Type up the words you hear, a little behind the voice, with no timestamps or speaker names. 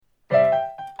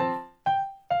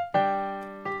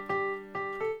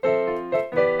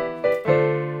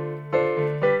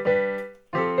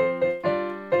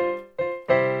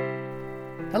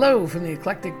Hello from the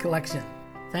Eclectic Collection.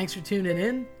 Thanks for tuning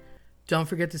in. Don't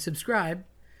forget to subscribe.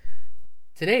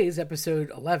 Today is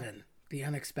episode 11, The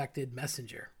Unexpected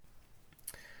Messenger.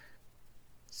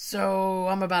 So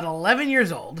I'm about 11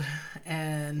 years old,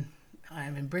 and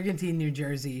I'm in Brigantine, New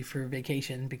Jersey for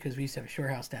vacation because we used to have a shore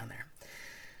house down there.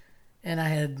 And I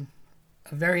had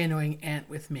a very annoying aunt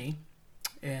with me,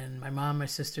 and my mom, my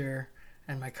sister,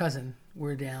 and my cousin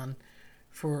were down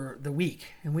for the week.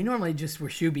 And we normally just were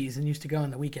shoobies and used to go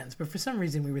on the weekends, but for some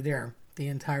reason we were there the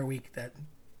entire week that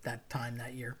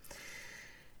year.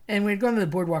 And we'd gone to the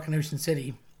boardwalk in Ocean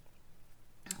City,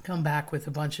 come back with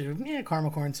a bunch of caramel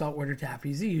corn, saltwater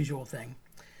tappies, the usual thing.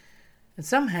 And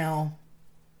somehow,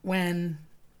 when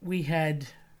we had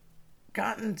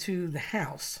gotten to the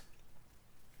house,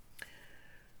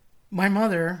 my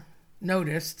mother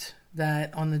noticed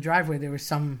that on the driveway there was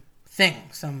some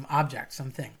object.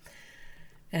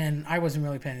 And I wasn't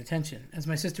really paying attention. As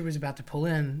my sister was about to pull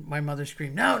in, my mother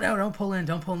screamed, No, don't pull in.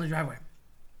 Don't pull in the driveway.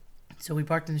 So we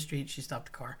parked in the street. She stopped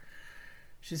the car.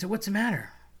 She said, "What's the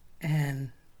matter?"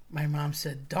 And my mom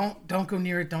said, Don't go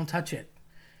near it. Don't touch it.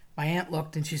 My aunt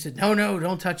looked and she said, No,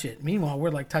 don't touch it. Meanwhile, we're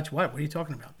like, touch what? What are you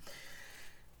talking about?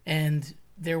 And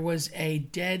there was a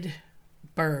dead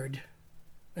bird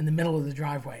in the middle of the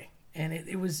driveway. And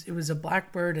it was a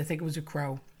blackbird. I think it was a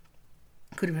crow.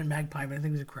 Could have been magpie, but I think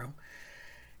it was a crow.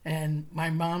 And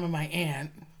my mom and my aunt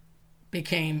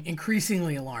became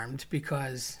increasingly alarmed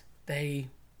because they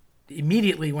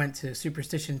immediately went to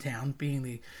Superstition Town, being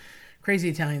the crazy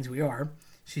Italians we are.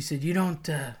 She said, "You don't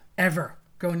ever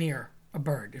go near a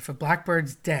bird. If a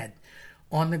blackbird's dead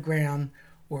on the ground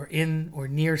or in or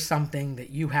near something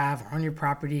that you have or on your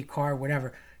property, car,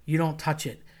 whatever, you don't touch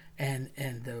it. And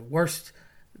the worst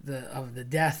of the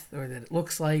death, or that it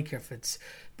looks like, if it's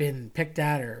been picked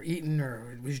at or eaten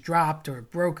or it was dropped or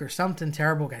broke or something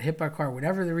terrible, got hit by a car,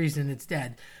 whatever the reason it's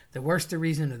dead, the worse the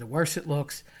reason or the worse it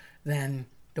looks, then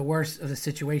the worse of the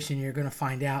situation you're going to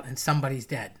find out, and somebody's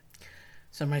dead."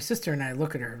 So my sister and I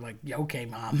look at her like, "Okay,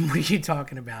 Mom, what are you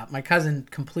talking about?" My cousin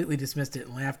completely dismissed it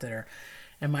and laughed at her.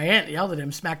 And my aunt yelled at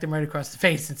him, smacked him right across the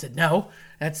face and said, "No,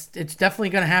 it's definitely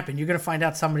going to happen. You're going to find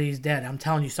out somebody's dead. I'm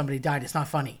telling you, somebody died. It's not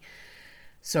funny."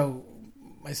 So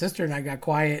my sister and I got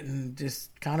quiet and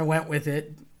just kind of went with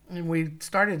it. And we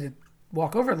started to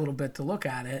walk over a little bit to look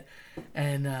at it,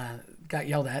 and got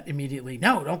yelled at immediately.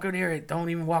 "No, don't go near it. Don't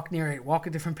even walk near it. Walk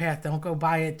a different path. Don't go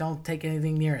by it. Don't take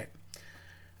anything near it."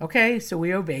 Okay, so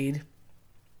we obeyed.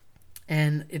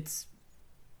 And it's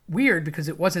weird because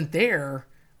it wasn't there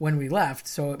when we left,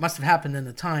 so it must have happened in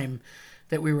the time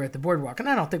that we were at the boardwalk. And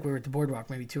I don't think we were at the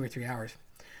boardwalk maybe 2 or 3 hours.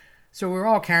 So we were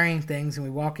all carrying things, and we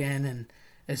walk in, and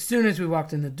as soon as we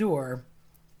walked in the door,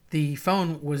 the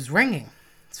phone was ringing.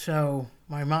 So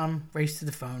my mom raced to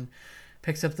the phone,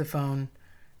 picks up the phone,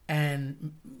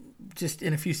 and just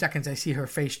in a few seconds I see her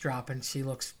face drop, and she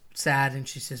looks sad, and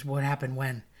she says, "What happened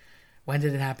when? When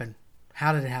did it happen?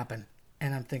 How did it happen?"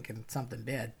 And I'm thinking something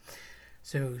bad.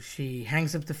 So she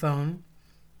hangs up the phone,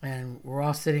 and we're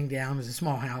all sitting down. It was a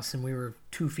small house, and we were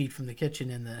 2 feet from the kitchen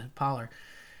in the parlor.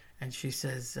 And she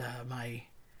says, "My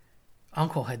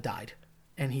uncle had died.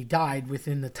 And he died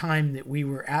within the time that we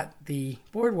were at the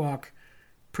boardwalk,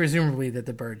 presumably that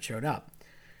the bird showed up."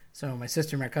 So my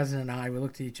sister, my cousin, and I, we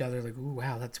looked at each other like, "Ooh,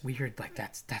 wow, that's weird. Like,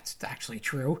 that's actually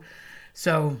true."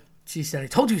 So she said, "I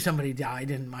told you somebody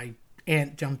died." And my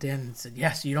aunt jumped in and said,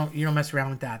 "Yes, you don't mess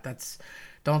around with that.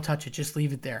 Don't touch it. Just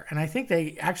leave it there." And I think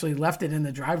they actually left it in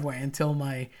the driveway until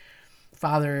my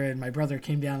father and my brother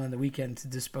came down on the weekend to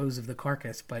dispose of the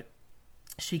carcass. But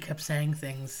she kept saying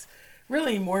things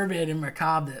really morbid and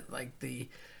macabre, that like the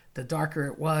darker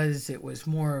it was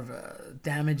more of a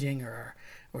damaging or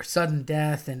sudden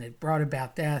death, and it brought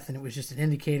about death, and it was just an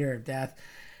indicator of death.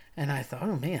 And I thought,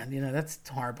 oh man, that's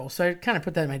horrible. So I kind of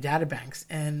put that in my databanks,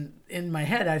 and in my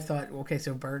head I thought, okay,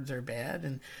 so birds are bad,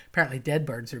 and apparently dead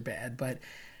birds are bad. But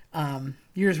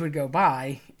years would go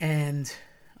by, and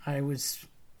I was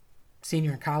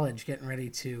senior in college, getting ready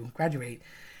to graduate,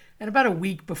 and about a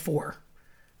week before,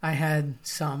 I had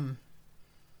some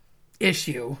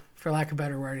issue, for lack of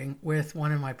better wording, with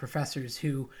one of my professors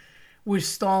who was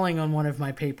stalling on one of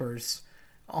my papers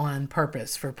on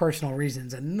purpose for personal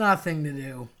reasons, and nothing to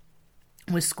do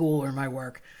with school or my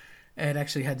work. It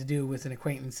actually had to do with an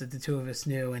acquaintance that the two of us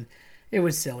knew, and it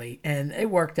was silly, and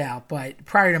it worked out. But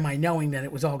prior to my knowing that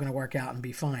it was all going to work out and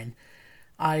be fine,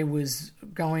 I was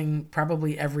going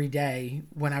probably every day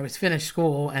when I was finished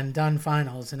school and done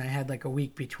finals, and I had like a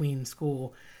week between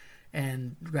school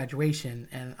and graduation,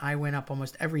 and I went up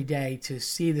almost every day to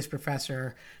see this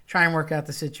professor, try and work out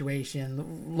the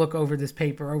situation, look over this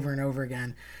paper over and over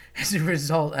again. As a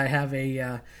result, I have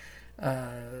a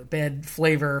bad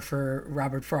flavor for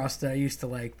Robert Frost that I used to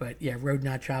like. But yeah, Road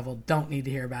Not Traveled, don't need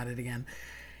to hear about it again.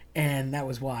 And that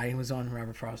was why it was on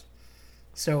Robert Frost.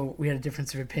 So we had a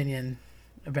difference of opinion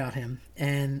about him.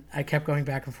 And I kept going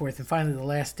back and forth. And finally, the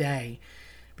last day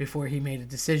before he made a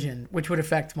decision, which would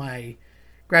affect my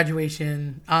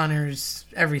graduation, honors,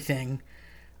 everything,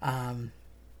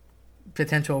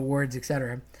 potential awards,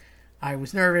 etc., I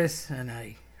was nervous, and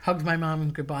I hugged my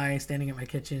mom goodbye, standing at my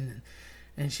kitchen,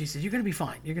 and she said, "You're going to be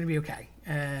fine. You're going to be okay."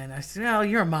 And I said, "Well,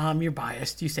 you're a mom. You're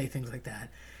biased. You say things like that."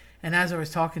 And as I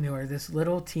was talking to her, this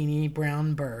little teeny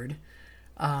brown bird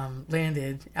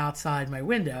landed outside my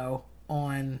window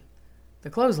on the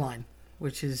clothesline,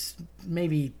 which is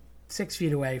maybe 6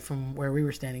 feet away from where we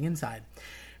were standing inside.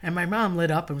 And my mom lit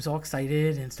up and was all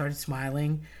excited and started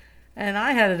smiling. And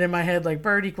I had it in my head like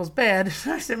bird equals bad.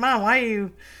 I said, "Mom, why are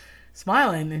you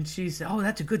smiling?" And she said, "Oh,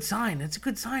 that's a good sign. That's a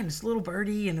good sign. It's a little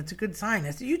birdie, and it's a good sign."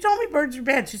 I said, "You told me birds are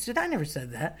bad." She said, "I never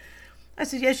said that." I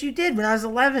said, "Yes, you did. When I was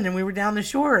 11 and we were down the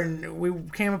shore and we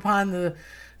came upon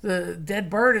the dead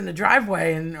bird in the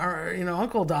driveway and our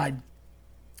uncle died."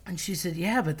 And she said,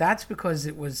 "Yeah, but that's because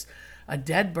it was a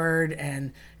dead bird,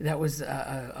 and that was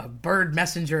a bird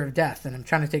messenger of death." And I'm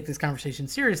trying to take this conversation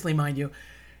seriously, mind you.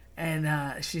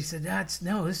 And she said,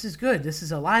 "No, this is good. This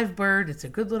is a live bird. It's a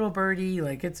good little birdie.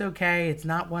 Like, it's okay. It's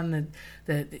not one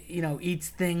that eats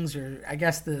things." Or I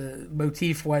guess the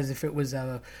motif was if it was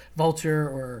a vulture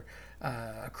or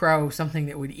a crow, something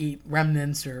that would eat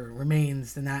remnants or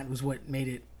remains, then that was what made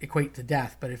it equate to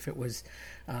death. But if it was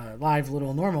a live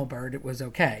little normal bird, it was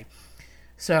okay.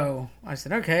 So I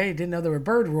said, "Okay, didn't know there were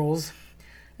bird rules."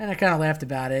 And I kind of laughed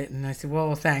about it. And I said,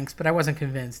 "Well, thanks," but I wasn't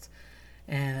convinced.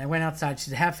 And I went outside.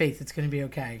 She said, "Have faith. It's going to be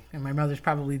okay." And my mother's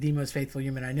probably the most faithful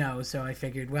human I know. So I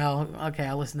figured, well, okay,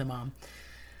 I'll listen to Mom.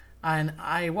 And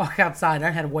I walk outside.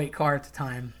 I had a white car at the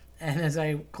time. And as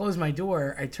I closed my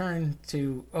door, I turned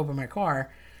to open my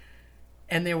car.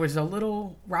 And there was a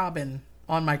little robin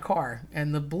on my car.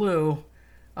 And the blue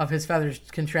of his feathers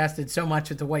contrasted so much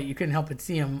with the white, you couldn't help but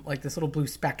see him like this little blue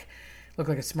speck. Looked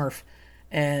like a Smurf.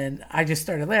 And I just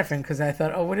started laughing because I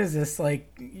thought, "Oh, what is this? Like,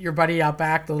 your buddy out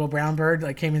back, the little brown bird,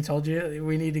 like came and told you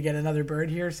we need to get another bird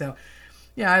here?" So,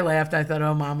 yeah, I laughed. I thought,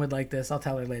 "Oh, Mom would like this. I'll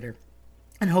tell her later."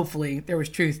 And hopefully there was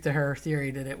truth to her theory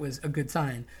that it was a good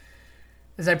sign.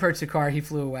 As I approached the car, he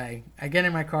flew away. I get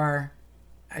in my car,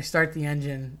 I start the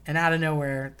engine, and out of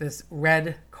nowhere, this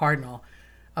red cardinal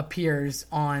appears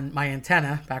on my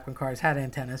antenna, back when cars had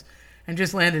antennas, and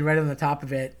just landed right on the top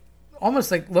of it,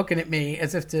 almost like looking at me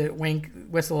as if to wink,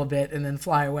 whistle a bit, and then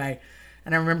fly away.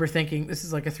 And I remember thinking, this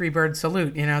is like a 3-bird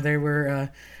salute. They were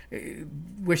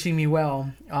wishing me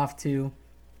well off to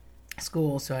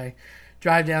school. So I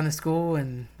drive down to school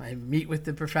and I meet with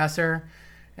the professor,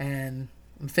 and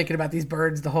I'm thinking about these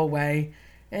birds the whole way.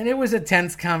 And it was a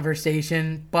tense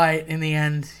conversation, but in the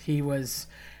end, he was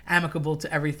amicable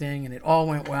to everything, and it all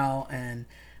went well. And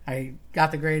I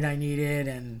got the grade I needed,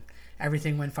 and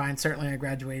everything went fine. Certainly I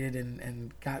graduated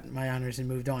and got my honors and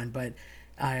moved on. But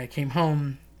I came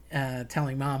home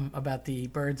telling Mom about the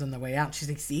birds on the way out. She's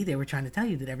like, "See, they were trying to tell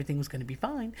you that everything was going to be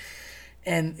fine."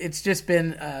 And it's just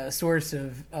been a source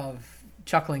of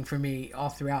chuckling for me all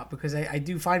throughout, because I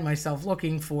do find myself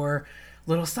looking for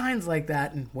little signs like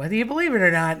that. And whether you believe it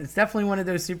or not, it's definitely one of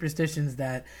those superstitions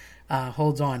that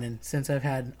holds on. And since I've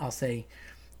had, I'll say,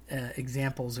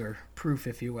 examples or proof,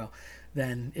 if you will,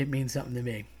 then it means something to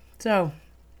me. So,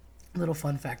 a little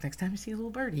fun fact. Next time you see a little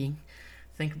birdie,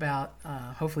 think about,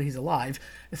 hopefully he's alive,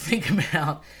 think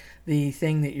about the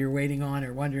thing that you're waiting on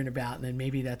or wondering about, and then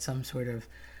maybe that's some sort of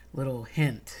little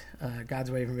hint. God's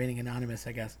way of remaining anonymous,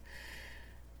 I guess.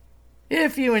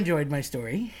 If you enjoyed my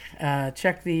story,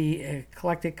 check the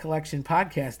Eclectic Collection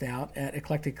podcast out at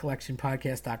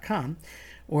eclecticcollectionpodcast.com,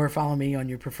 or follow me on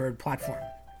your preferred platform.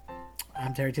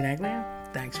 I'm Terry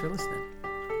Tenaglia. Thanks for listening.